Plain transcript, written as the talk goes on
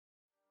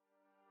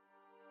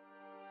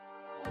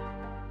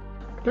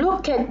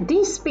Look at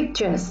these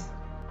pictures.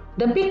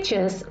 The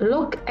pictures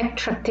look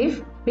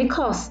attractive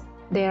because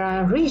they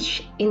are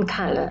rich in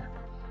color.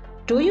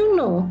 Do you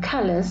know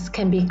colors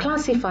can be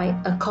classified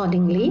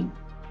accordingly?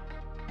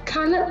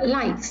 Colored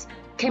lights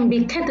can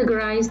be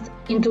categorized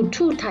into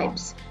two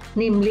types,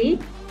 namely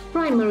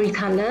primary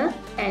color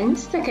and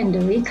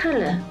secondary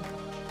color.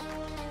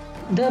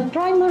 The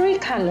primary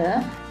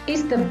color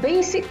is the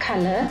basic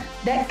color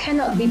that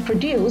cannot be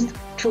produced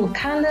through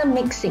color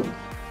mixing.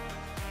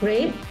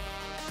 Red,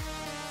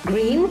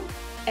 green,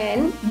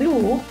 and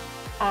blue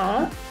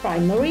are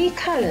primary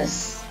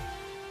colors.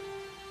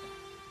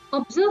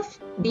 Observe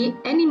the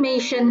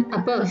animation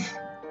above.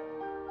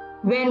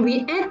 When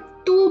we add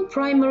two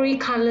primary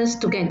colors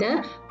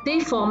together,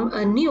 they form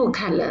a new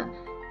color.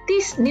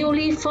 These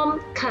newly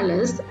formed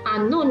colors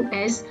are known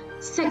as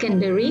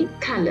secondary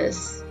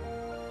colors.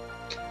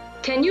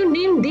 Can you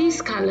name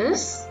these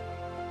colors?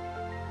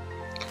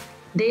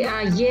 They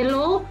are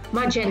yellow,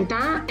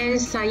 magenta,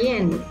 and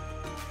cyan.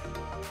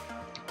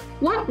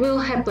 What will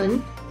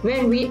happen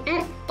when we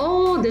add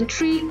all the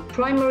three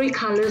primary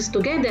colors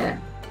together?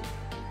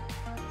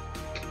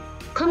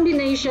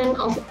 Combination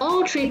of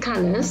all three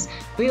colors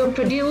will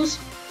produce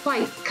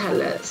white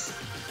colors.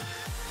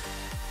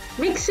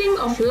 Mixing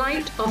of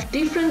light of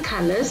different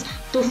colors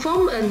to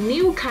form a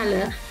new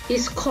color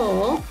is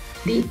called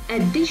the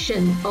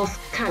addition of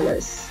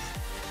colors.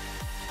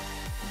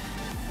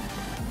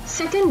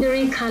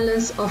 Secondary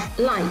colors of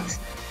light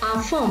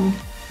are formed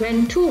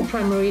when two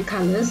primary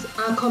colors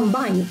are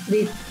combined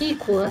with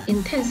equal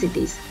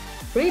intensities.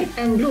 Red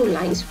and blue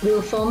lights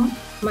will form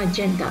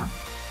magenta.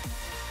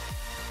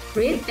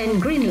 Red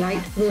and green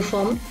light will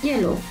form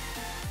yellow.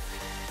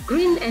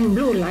 Green and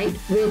blue light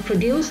will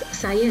produce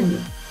cyan.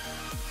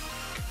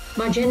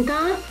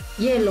 Magenta,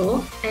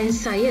 yellow, and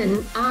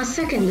cyan are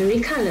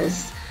secondary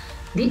colors.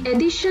 The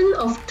addition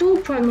of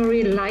two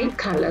primary light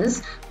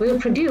colors will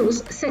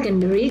produce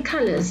secondary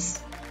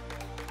colors.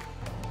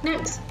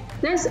 Next,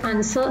 let's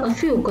answer a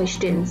few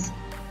questions.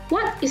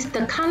 What is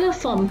the color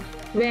formed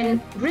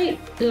when red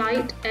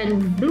light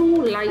and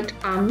blue light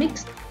are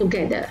mixed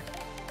together?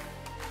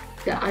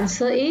 The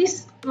answer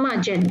is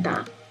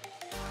magenta.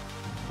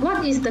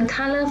 What is the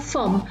color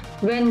formed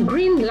when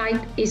green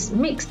light is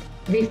mixed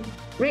with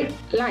red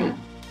light?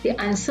 The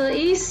answer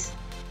is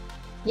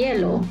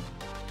yellow.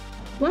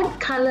 What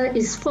color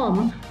is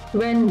formed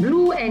when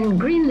blue and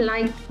green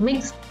light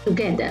mix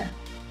together?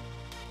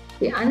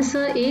 The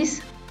answer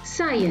is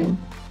cyan.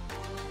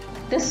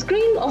 The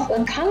screen of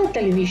a color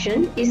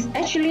television is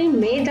actually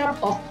made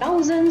up of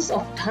thousands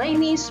of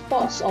tiny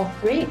spots of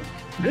red,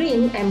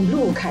 green, and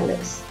blue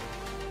colors.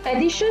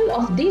 Addition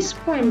of these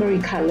primary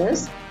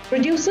colors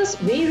produces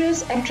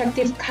various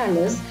attractive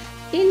colors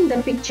in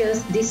the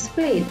pictures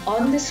displayed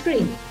on the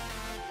screen.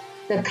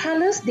 The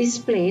colors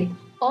displayed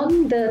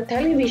on the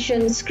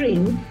television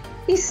screen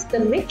is the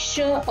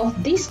mixture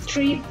of these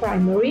three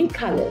primary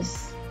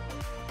colors.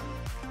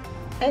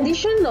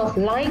 Addition of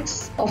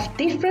lights of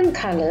different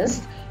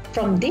colors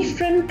from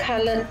different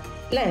colored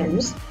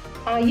lamps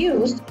are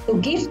used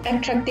to give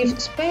attractive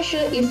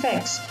special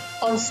effects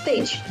on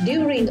stage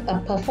during a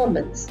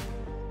performance.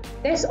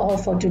 That's all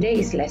for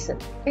today's lesson.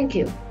 Thank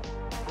you.